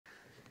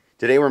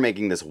Today we're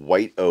making this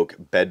white oak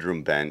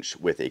bedroom bench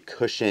with a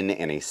cushion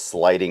and a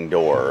sliding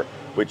door,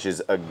 which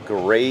is a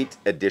great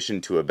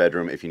addition to a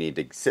bedroom if you need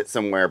to sit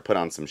somewhere, put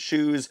on some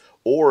shoes,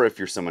 or if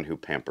you're someone who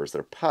pampers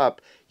their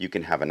pup, you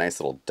can have a nice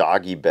little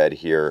doggy bed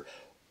here.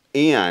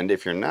 And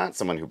if you're not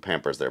someone who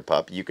pampers their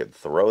pup, you could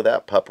throw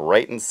that pup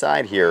right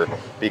inside here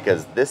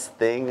because this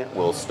thing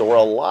will store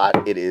a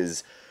lot. It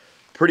is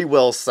pretty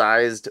well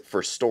sized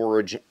for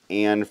storage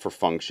and for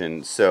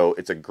function, so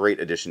it's a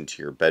great addition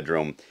to your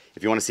bedroom.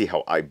 If you want to see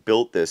how I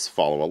built this,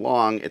 follow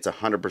along. It's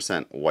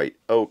 100% white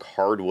oak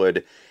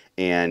hardwood,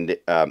 and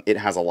it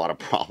has a lot of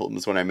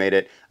problems when I made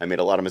it. I made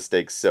a lot of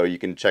mistakes, so you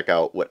can check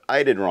out what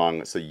I did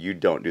wrong so you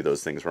don't do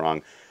those things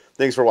wrong.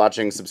 Thanks for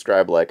watching,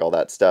 subscribe, like, all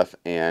that stuff,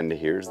 and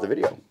here's the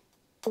video.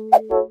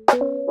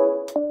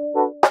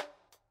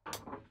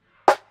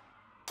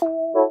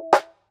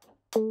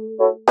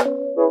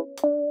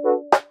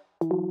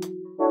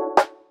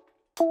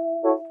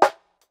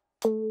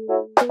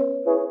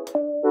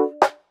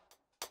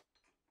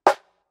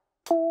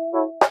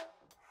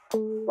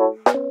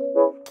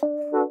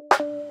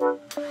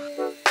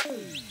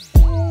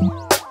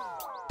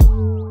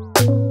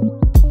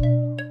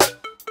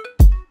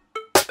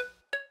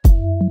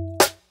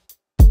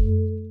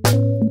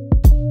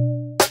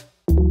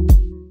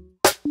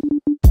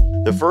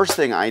 The first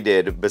thing I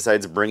did,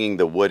 besides bringing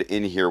the wood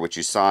in here, which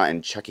you saw,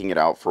 and checking it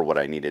out for what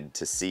I needed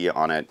to see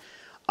on it,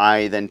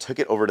 I then took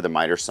it over to the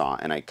miter saw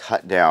and I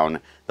cut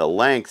down the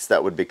lengths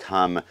that would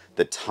become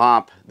the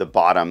top, the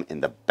bottom,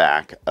 and the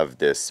back of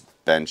this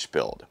bench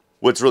build.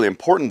 What's really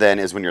important then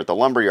is when you're at the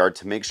lumberyard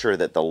to make sure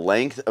that the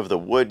length of the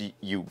wood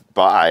you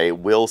buy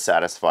will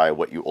satisfy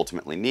what you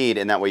ultimately need,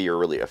 and that way you're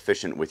really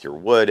efficient with your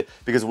wood,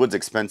 because wood's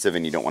expensive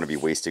and you don't want to be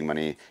wasting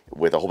money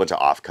with a whole bunch of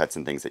offcuts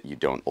and things that you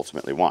don't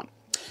ultimately want.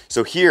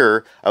 So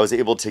here I was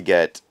able to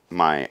get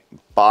my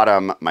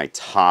bottom, my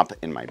top,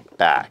 and my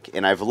back,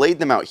 and I've laid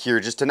them out here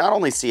just to not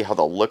only see how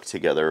they'll look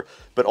together,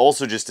 but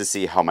also just to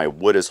see how my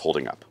wood is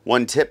holding up.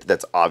 One tip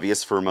that's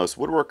obvious for most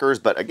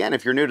woodworkers, but again,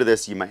 if you're new to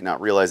this, you might not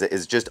realize it,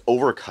 is just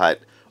overcut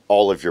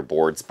all of your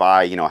boards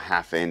by, a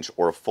 ½ inch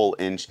or a full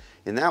inch.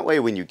 And that way,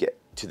 when you get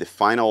to the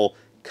final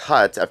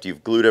cut, after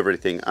you've glued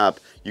everything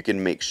up, you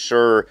can make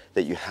sure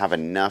that you have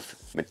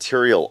enough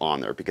material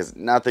on there, because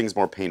nothing's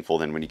more painful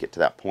than when you get to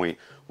that point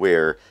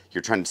where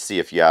you're trying to see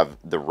if you have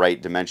the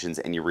right dimensions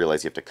and you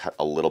realize you have to cut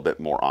a little bit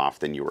more off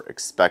than you were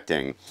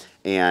expecting,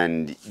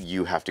 and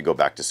you have to go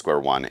back to square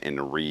one and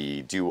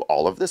redo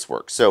all of this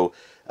work. So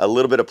a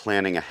little bit of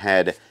planning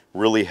ahead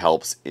really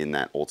helps in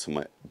that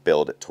ultimate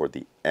build toward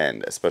the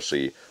end,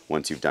 especially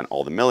once you've done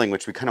all the milling,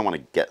 which we kind of want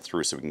to get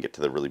through so we can get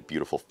to the really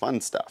beautiful fun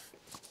stuff.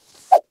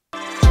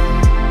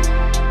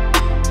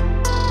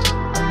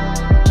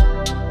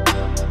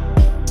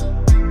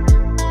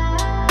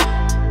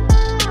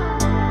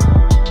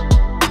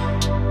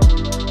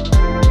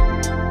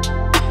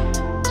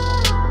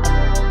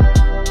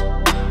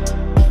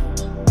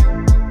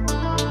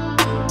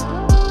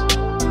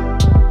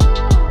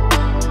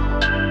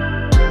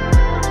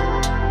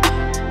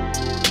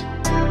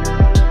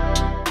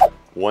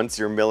 Once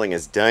your milling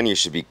is done, you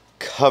should be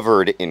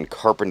covered in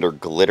carpenter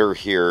glitter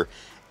here,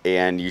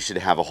 and you should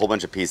have a whole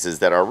bunch of pieces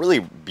that are really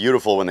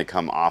beautiful when they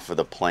come off of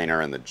the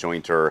planer and the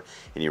jointer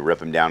and you rip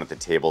them down at the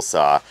table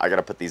saw. I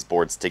gotta put these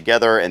boards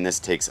together, and this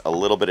takes a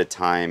little bit of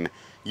time.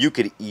 You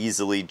could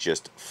easily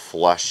just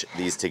flush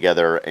these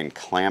together and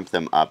clamp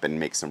them up and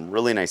make some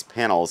really nice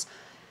panels.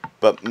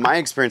 But my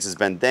experience has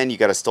been then you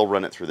got to still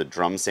run it through the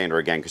drum sander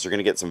again, because you're going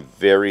to get some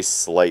very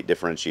slight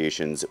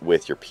differentiations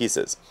with your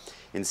pieces.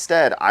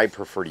 Instead, I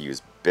prefer to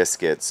use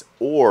biscuits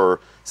or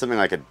something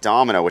like a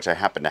domino, which I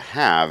happen to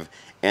have,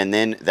 and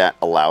then that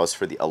allows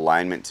for the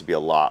alignment to be a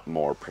lot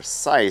more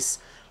precise.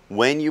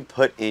 When you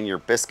put in your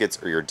biscuits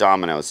or your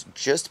dominoes,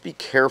 just be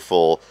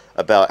careful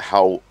about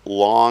how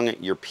long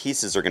your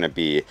pieces are going to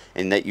be,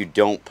 and that you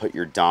don't put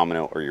your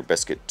domino or your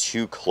biscuit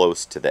too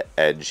close to the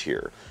edge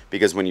here.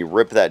 Because when you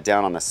rip that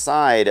down on the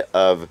side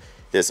of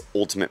this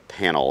ultimate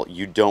panel,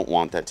 you don't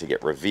want that to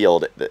get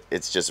revealed.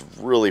 It's just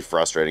really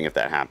frustrating if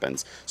that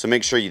happens. So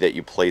make sure that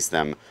you place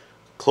them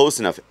close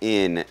enough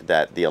in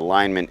that the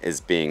alignment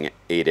is being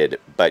aided,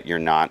 but you're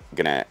not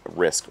gonna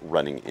risk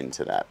running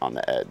into that on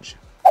the edge.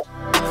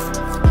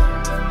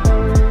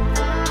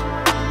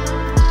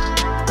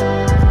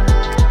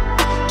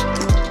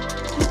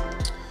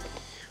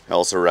 I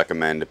also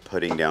recommend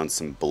putting down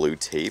some blue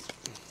tape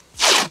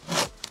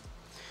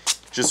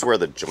just where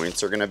the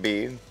joints are gonna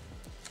be,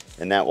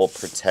 and that will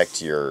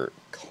protect your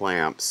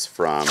clamps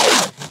from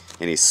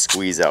any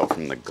squeeze out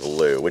from the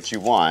glue, which you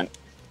want,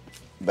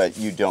 but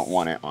you don't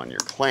want it on your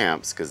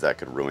clamps because that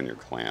could ruin your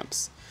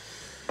clamps.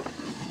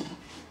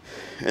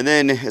 And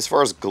then as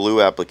far as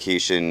glue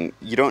application,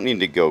 you don't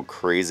need to go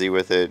crazy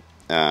with it.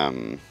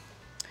 I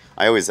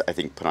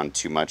think put on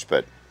too much,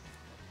 but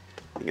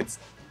I think it's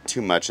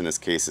too much in this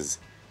case is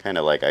kind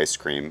of like ice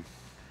cream.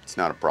 It's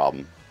not a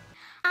problem.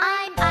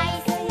 I'm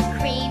ice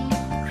cream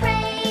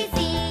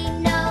crazy,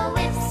 no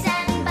ifs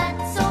and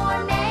buts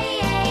or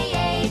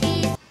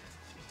maybes.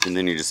 And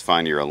then you just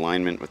find your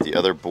alignment with the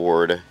other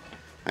board,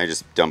 I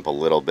just dump a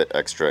little bit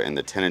extra in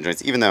the tenon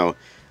joints, even though,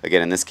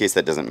 again, in this case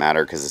that doesn't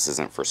matter because this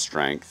isn't for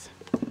strength.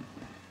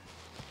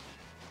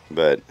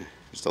 But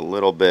just a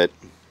little bit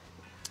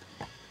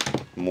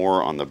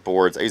more on the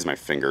boards. I use my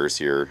fingers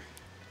here.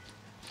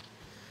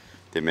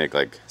 They make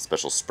like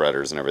special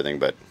spreaders and everything,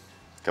 but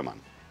come on.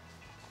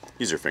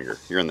 Use your finger.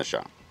 You're in the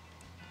shop.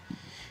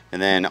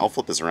 And then I'll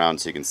flip this around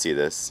so you can see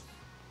this.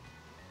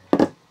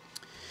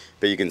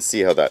 But you can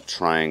see how that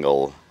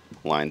triangle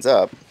lines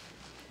up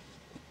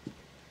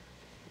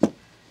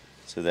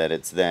so that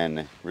it's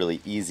then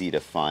really easy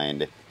to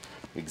find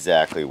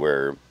exactly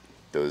where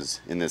those,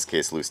 in this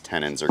case, loose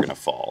tenons are going to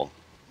fall.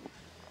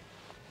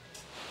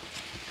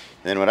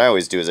 Then what I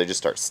always do is I just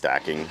start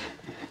stacking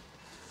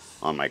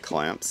on my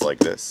clamps like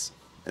this.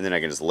 And then I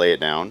can just lay it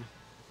down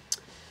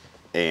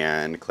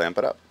and clamp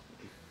it up.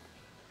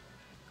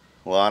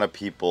 A lot of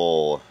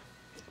people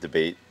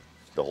debate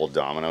the whole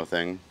domino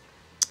thing,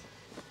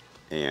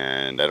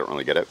 and I don't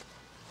really get it.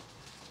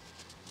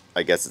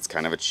 I guess it's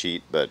kind of a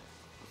cheat, but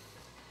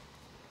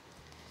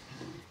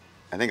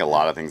I think a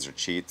lot of things are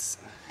cheats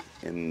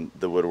in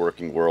the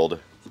woodworking world,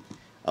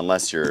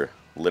 unless you're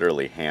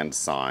literally hand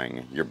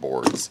sawing your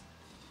boards.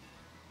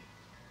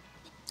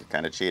 You're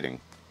kind of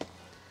cheating.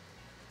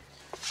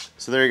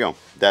 So there you go.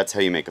 That's how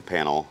you make a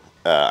panel.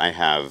 I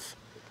have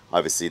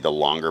obviously the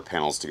longer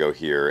panels to go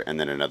here, and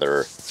then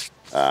another,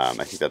 I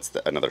think that's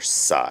another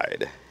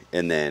side.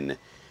 And then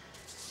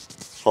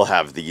I'll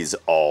have these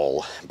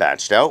all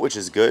batched out, which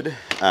is good.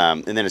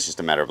 And then it's just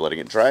a matter of letting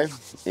it dry.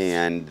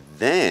 And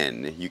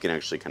then you can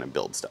actually kind of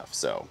build stuff.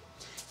 So,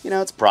 you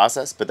know, it's a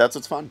process, but that's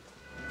what's fun.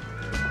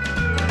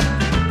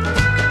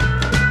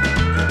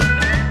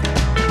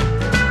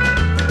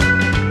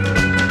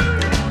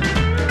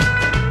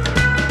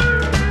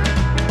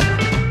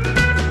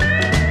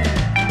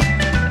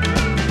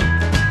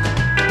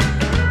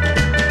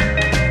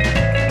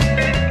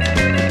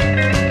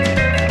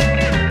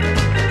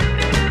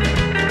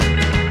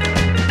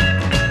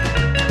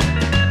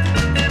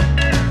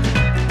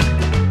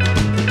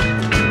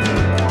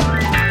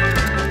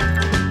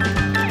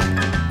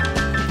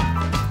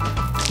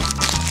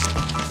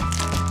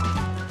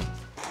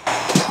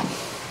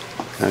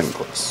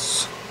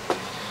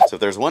 So if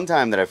there's one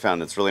time that I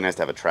found that's really nice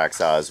to have a track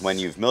saw is when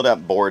you've milled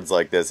up boards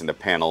like this into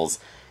panels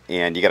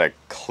and you gotta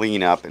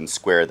clean up and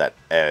square that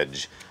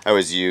edge. I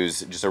always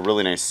use just a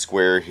really nice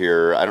square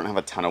here. I don't have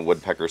a ton of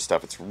woodpecker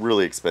stuff, it's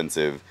really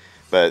expensive,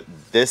 but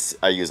this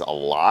I use a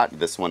lot.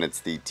 This one, it's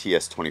the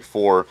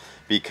TS24,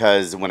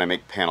 because when I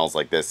make panels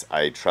like this,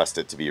 I trust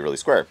it to be really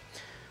square,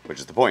 which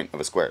is the point of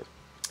a square,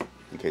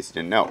 in case you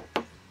didn't know.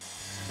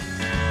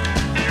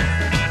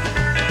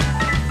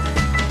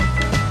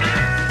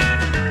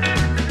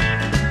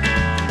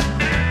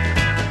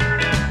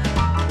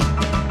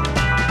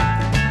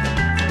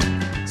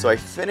 So I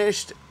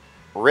finished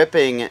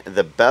ripping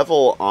the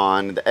bevel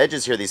on the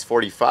edges here, these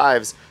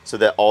 45s, so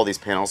that all these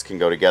panels can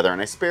go together.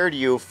 And I spared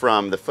you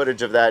from the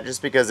footage of that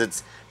just because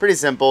it's pretty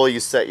simple. You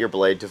set your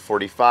blade to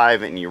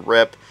 45 and you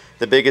rip.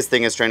 The biggest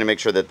thing is trying to make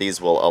sure that these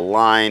will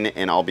align,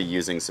 and I'll be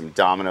using some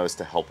dominoes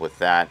to help with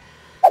that.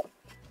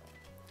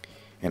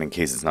 And in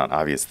case it's not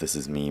obvious, this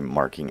is me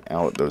marking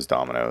out those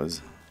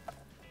dominoes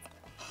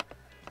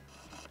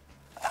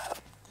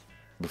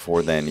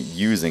before then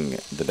using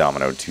the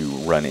domino to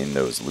run in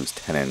those loose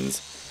tenons.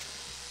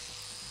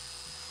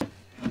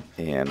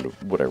 And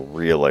what I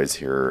realize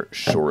here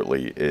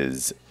shortly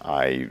is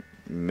I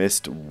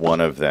missed one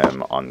of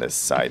them on this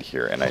side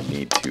here, and I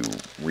need to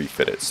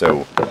refit it.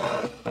 So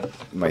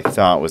my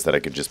thought was that I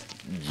could just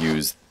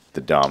use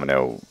the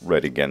domino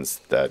right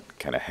against that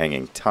kind of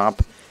hanging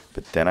top,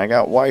 but then I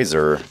got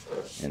wiser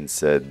and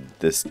said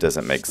this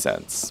doesn't make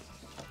sense,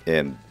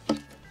 and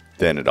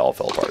then it all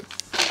fell apart.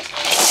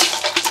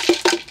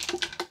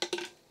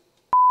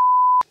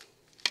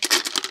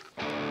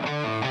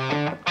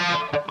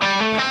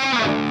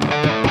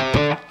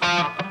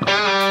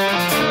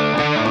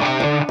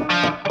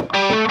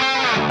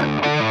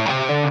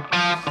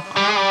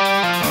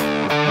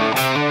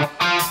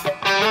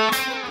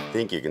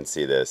 I think you can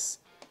see this,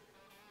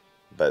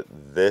 but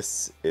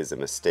this is a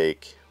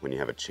mistake when you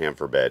have a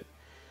chamfer bit.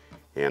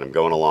 And I'm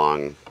going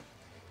along,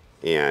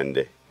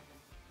 and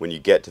when you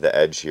get to the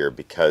edge here,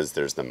 because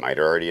there's the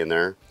miter already in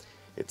there,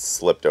 it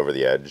slipped over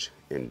the edge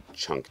and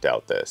chunked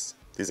out this.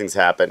 These things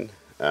happen.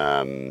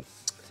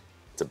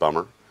 It's a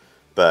bummer,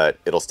 but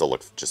it'll still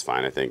look just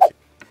fine, I think.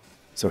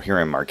 So here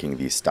I'm marking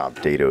these stop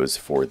dados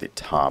for the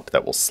top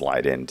that will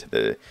slide into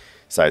the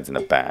sides and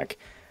the back.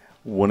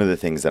 One of the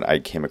things that I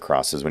came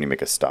across is when you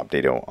make a stop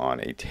dado on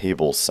a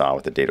table saw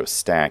with a dado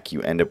stack, you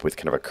end up with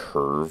kind of a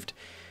curved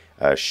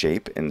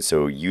shape. And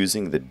so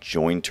using the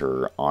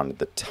jointer on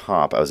the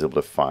top, I was able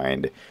to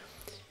find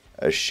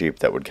a shape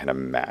that would kind of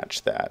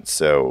match that.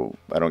 So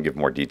I don't give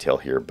more detail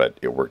here, but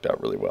it worked out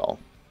really well.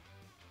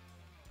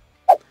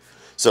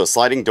 So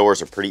sliding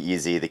doors are pretty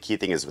easy. The key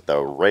thing is with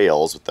the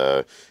rails, with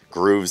the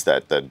grooves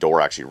that the door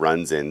actually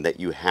runs in, that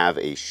you have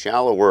a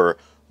shallower,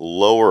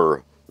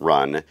 lower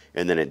run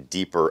and then a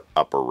deeper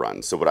upper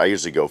run. So what I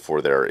usually go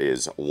for there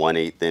is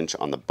 1/8 inch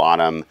on the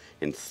bottom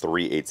and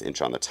 3/8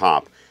 inch on the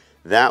top.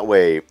 That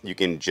way you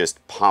can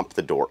just pop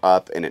the door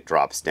up and it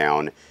drops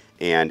down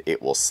and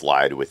it will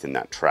slide within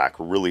that track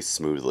really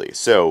smoothly.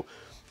 So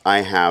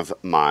I have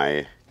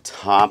my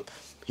top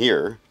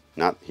here,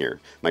 not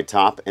here, my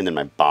top and then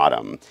my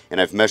bottom.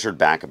 And I've measured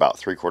back about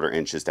 3/4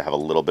 inches to have a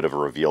little bit of a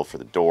reveal for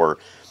the door.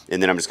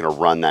 And then I'm just gonna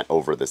run that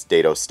over this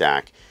dado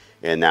stack,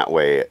 and that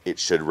way it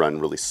should run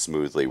really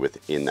smoothly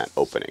within that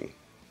opening.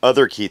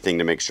 Other key thing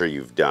to make sure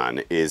you've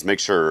done is make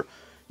sure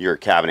your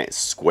cabinet is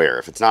square.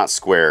 If it's not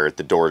square,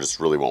 the door just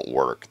really won't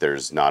work.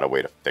 There's not a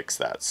way to fix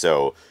that.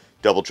 So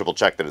double, triple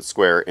check that it's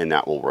square, and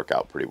that will work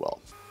out pretty well.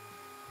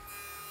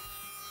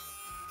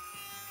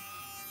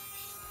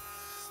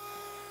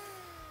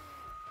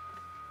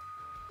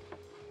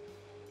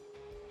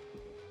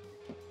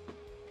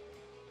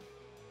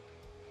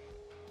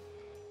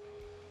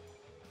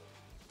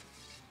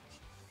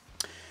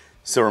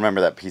 So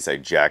remember that piece I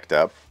jacked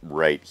up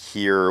right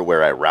here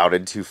where I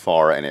routed too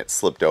far and it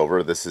slipped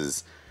over? This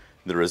is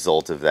the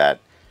result of that.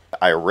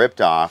 I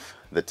ripped off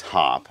the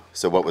top,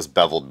 so what was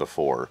beveled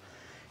before,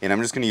 and I'm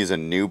just going to use a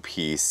new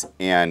piece.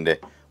 And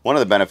one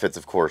of the benefits,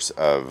 of course,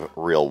 of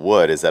real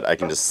wood is that I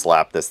can just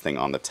slap this thing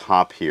on the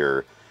top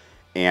here,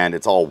 and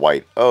it's all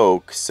white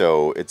oak,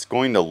 so it's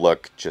going to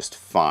look just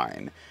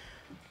fine.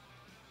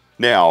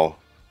 Now,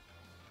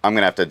 I'm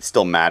going to have to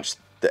still match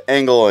the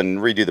angle and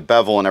redo the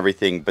bevel and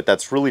everything, but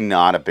that's really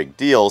not a big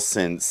deal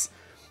since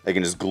I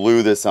can just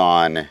glue this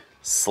on,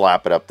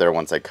 slap it up there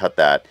once I cut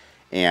that,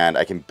 and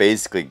I can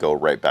basically go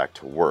right back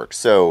to work.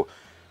 So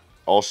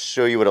I'll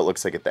show you what it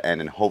looks like at the end,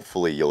 and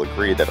hopefully you'll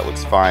agree that it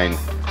looks fine,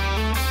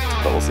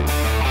 but we'll see.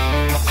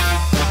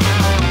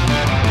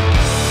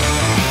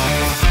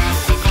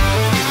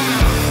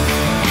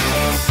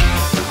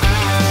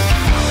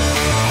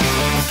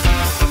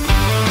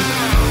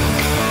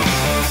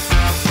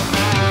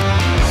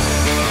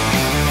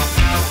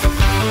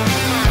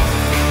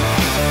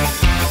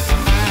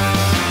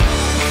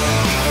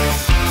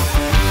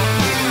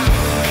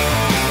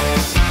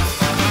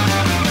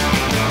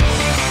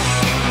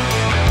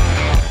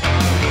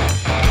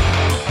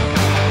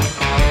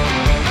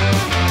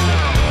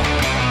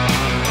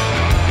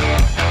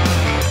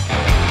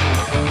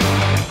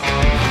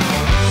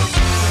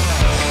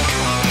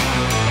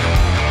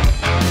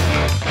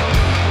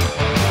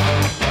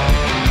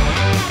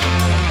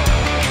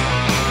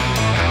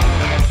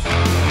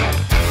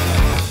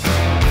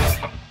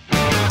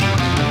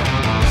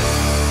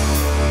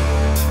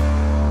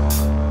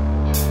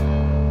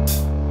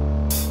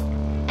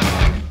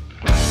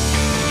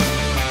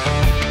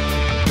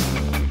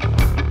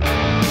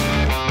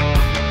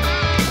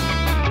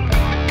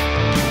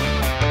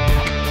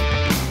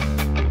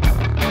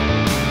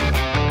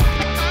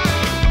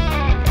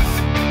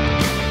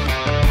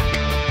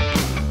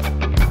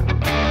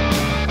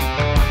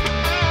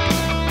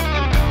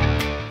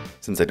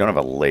 Since I don't have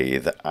a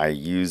lathe, I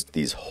used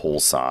these hole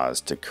saws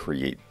to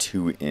create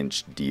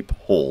 2-inch deep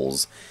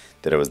holes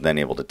that I was then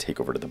able to take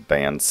over to the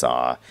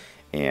bandsaw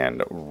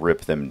and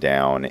rip them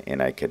down,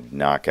 and I could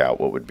knock out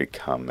what would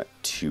become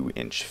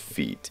 2-inch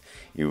feet.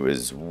 It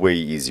was way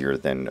easier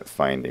than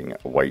finding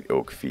white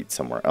oak feet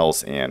somewhere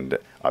else, and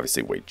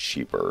obviously way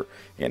cheaper,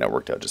 and it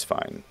worked out just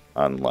fine,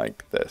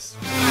 unlike this.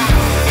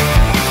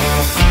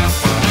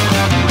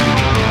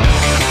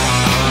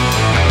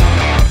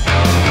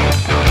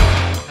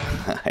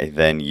 I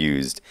then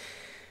used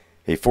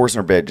a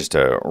Forstner bit just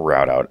to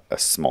route out a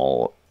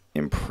small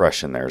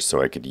impression there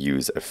so I could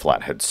use a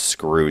flathead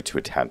screw to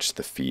attach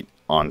the feet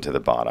onto the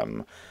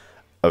bottom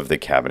of the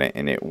cabinet,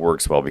 and it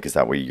works well because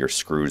that way your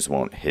screws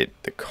won't hit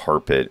the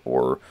carpet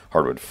or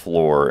hardwood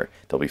floor.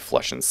 They'll be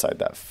flush inside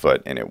that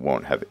foot, and it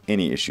won't have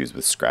any issues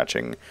with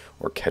scratching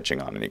or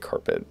catching on any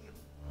carpet.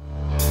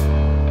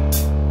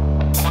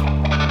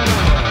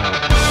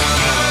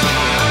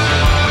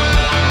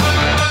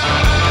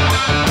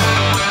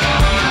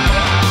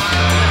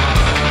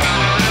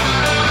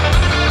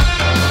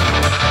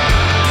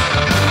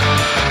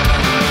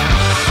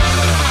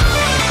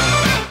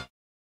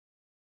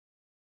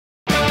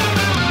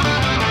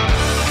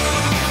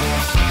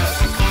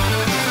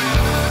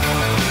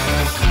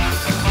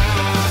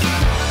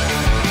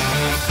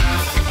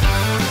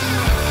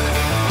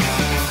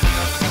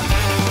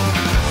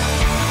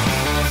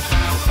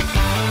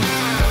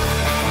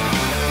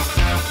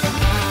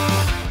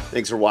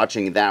 Thanks for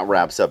watching. That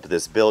wraps up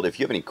this build. If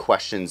you have any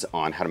questions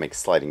on how to make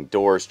sliding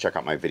doors, check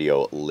out my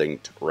video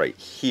linked right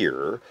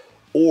here.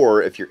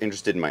 Or if you're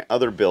interested in my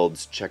other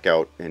builds, check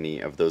out any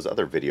of those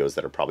other videos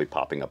that are probably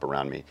popping up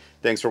around me.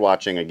 Thanks for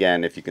watching.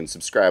 Again, if you can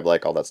subscribe,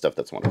 like, all that stuff,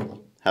 that's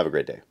wonderful. Have a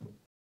great day.